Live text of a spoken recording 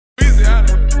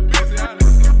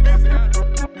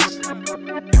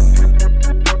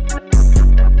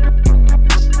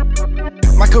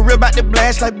the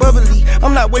blast like bubbly.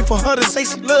 I'm not waiting for her to say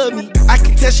she love me. I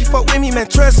can tell she fuck with me, man,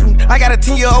 trust me. I got a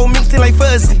 10-year-old me still like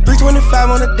fuzzy. 325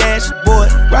 on the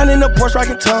dashboard, riding the Porsche,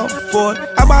 rockin' Tom Ford.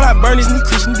 I bought out Bernie's knee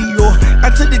Christian Dior.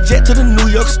 I took the jet to the New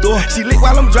York store. She lit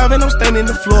while I'm driving, I'm standing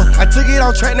the floor. I took it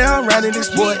off track, now I'm riding this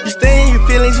boy. You stay in your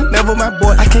feelings, you never my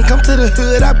boy. I can't come to the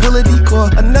hood, I pull a decoy.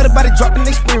 Another body dropping,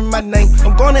 they screaming my name.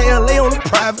 I'm going to LA on a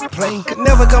private plane. Could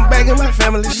never come back and my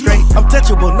family straight. I'm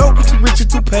touchable, no, I'm too rich or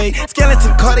too paid.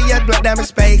 Skeleton Cartier, black diamond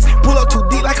spades. Pull up too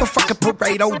deep like a fucking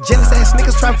parade. Oh, jealous ass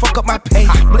niggas try to fuck up my pay.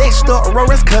 Blessed up,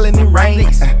 Aurora's culling in rain.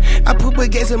 I put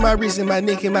baguettes in my wrist and my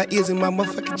neck and my ears and my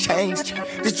motherfucking chains.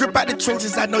 This drip out the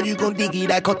trenches, I know you gon' dig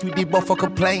it. I go through the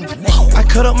motherfucking plane. I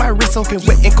cut up my wrist soaking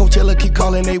wet and Coachella keep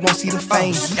calling, they won't see the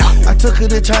fame. I took her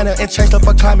to China and changed up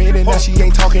her climate and now she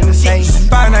ain't talking the same.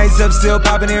 5 nights up, still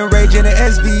popping and raging. The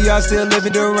SVR still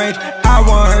living the range. I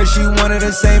want her, she wanted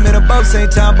the same. And above same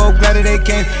time, both glad that they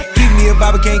came. Keep me a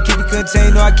vibe, I can't keep it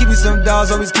contained. No, I keep me some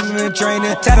dolls, always keep them in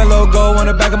training. Tat a logo on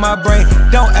the back of my brain.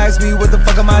 Don't ask me what the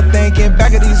fuck am I thinking.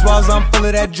 Back of these walls, I'm full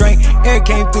of that drink. Air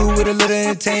came through with a little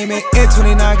entertainment. Air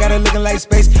 29 got her looking like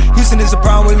space. Houston is a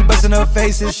problem where we busting her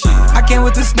faces. Shit. I came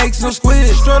with the snakes, no squid.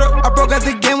 Straight up, I broke out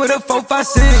the game with a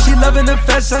 4-5-6. She loving the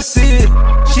fest, I see it.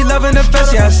 She loving the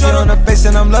fest, yeah, I see it on her face.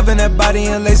 And I'm loving that body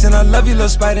and lace. And I love you, little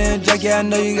Spider and Jack. Yeah, I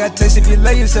know you got taste. If you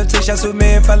love yourself, take shots with me.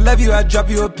 If I love you, I drop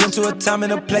you a pin to a time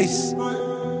and a place.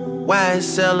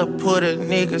 YSL put a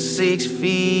nigga 6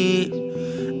 feet.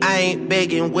 I ain't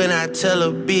begging when I tell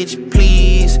a bitch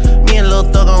please. Me and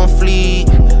Lil Thug on fleek.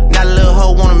 Not a little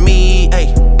hoe wanna meet.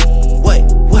 Ay, what?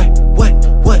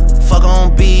 Fuck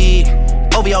on beat.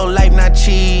 Over your life, not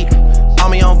cheap. All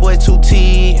me on boy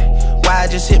 2T. Why I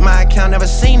just hit my account, never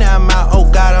seen that amount. Oh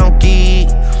God, I'm geek.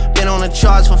 Been on the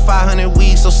charts for 500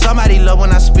 weeks, so somebody love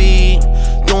when I speak.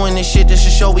 Doing this shit just to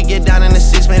show we get down in the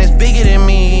 6, man, it's bigger than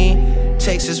me.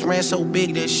 Texas ran so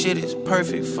big, that shit is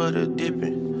perfect for the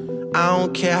dipping. I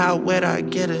don't care how wet I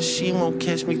get her, she won't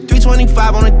catch me.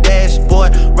 325 on the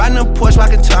dashboard, riding a Porsche,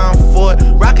 rockin' Tom Ford.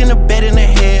 Rockin' the bed in the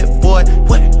headboard.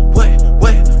 What?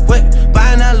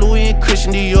 Buying that Louis and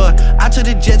Christian Dior. I took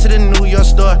the jet to the New York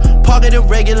store. Park at a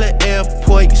regular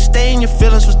airport. You stay in your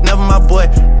feelings was never my boy.